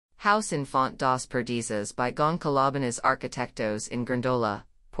House in Fonte das Perdizes by gonçalobonniz arquitectos in GRÄNDOLA,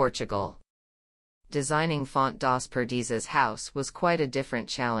 Portugal. Designing Fonte das Perdizes house was quite a different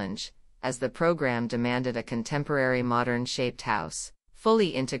challenge, as the program demanded a contemporary modern-shaped house, fully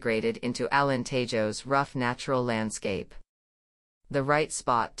integrated into Alentejo's rough natural landscape. The right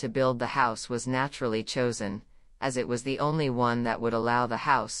spot to build the house was naturally chosen, as it was the only one that would allow the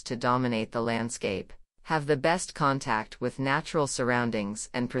house to dominate the landscape, have the best contact with natural surroundings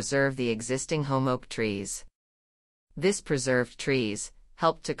and preserve the existing holm-oak trees. This preserved trees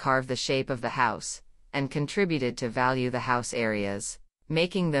helped to carve the shape of the house, and contributed to value the house areas,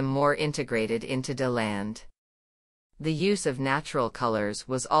 making them more integrated into the land. The use of natural colors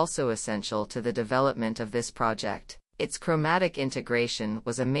was also essential to the development of this project. Its chromatic integration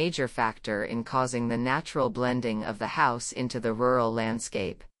was a major factor in causing the natural blending of the house into the rural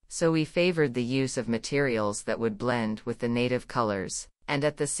landscape, so we favored the use of materials that would blend with the native colors, and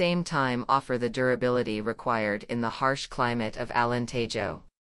at the same time offer the durability required in the harsh climate of Alentejo.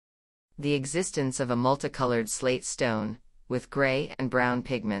 The existence of a multicolored slate stone, with gray and brown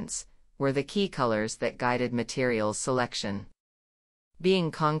pigments, were the key colors that guided materials selection.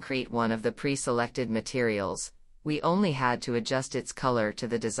 Being concrete one of the pre-selected materials, we only had to adjust its color to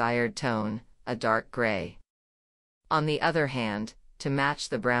the desired tone, a dark gray. On the other hand, to match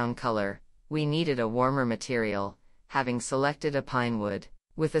the brown color, we needed a warmer material, having selected a pine wood,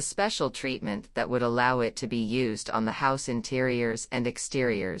 with a special treatment that would allow it to be used on the house interiors and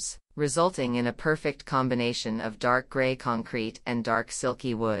exteriors, resulting in a perfect combination of dark gray concrete and dark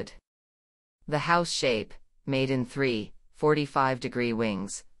silky wood. The house shape, made in 3 45-degree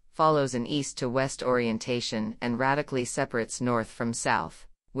wings, follows an east to west orientation and radically separates north from south,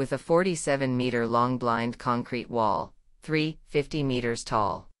 with a 47-meter-long blind concrete wall, 50 meters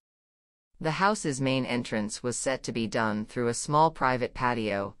tall. The house's main entrance was set to be done through a small private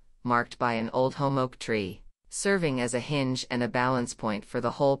patio, marked by an old holm-oak tree, serving as a hinge and a balance point for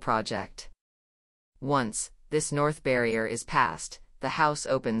the whole project. Once this north barrier is passed, the house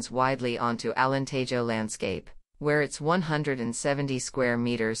opens widely onto Alentejo landscape, where its 170 square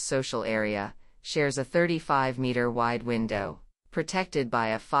meters social area shares a 35-meter wide window, protected by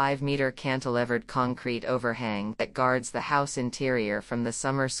a 5-meter cantilevered concrete overhang that guards the house interior from the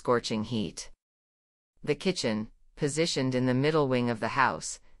summer scorching heat. The kitchen, positioned in the middle wing of the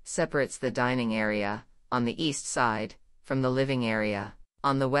house, separates the dining area, on the east side, from the living area,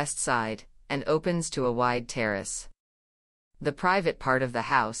 on the west side, and opens to a wide terrace. The private part of the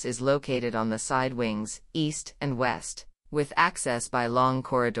house is located on the side wings, east and west, with access by long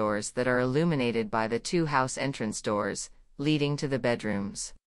corridors that are illuminated by the 2 house entrance doors, leading to the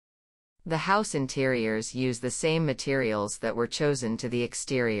bedrooms. The house interiors use the same materials that were chosen to the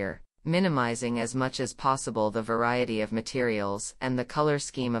exterior, minimizing as much as possible the variety of materials and the color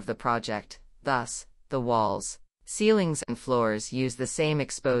scheme of the project. Thus, the walls, ceilings and floors use the same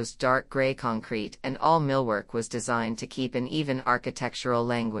exposed dark gray concrete, and all millwork was designed to keep an even architectural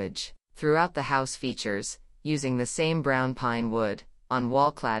language throughout the house features, using the same brown pine wood, on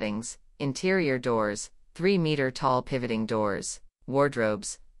wall claddings, interior doors, 3-meter-tall pivoting doors,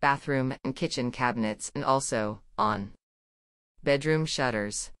 wardrobes, bathroom and kitchen cabinets, and also, on bedroom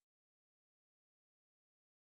shutters.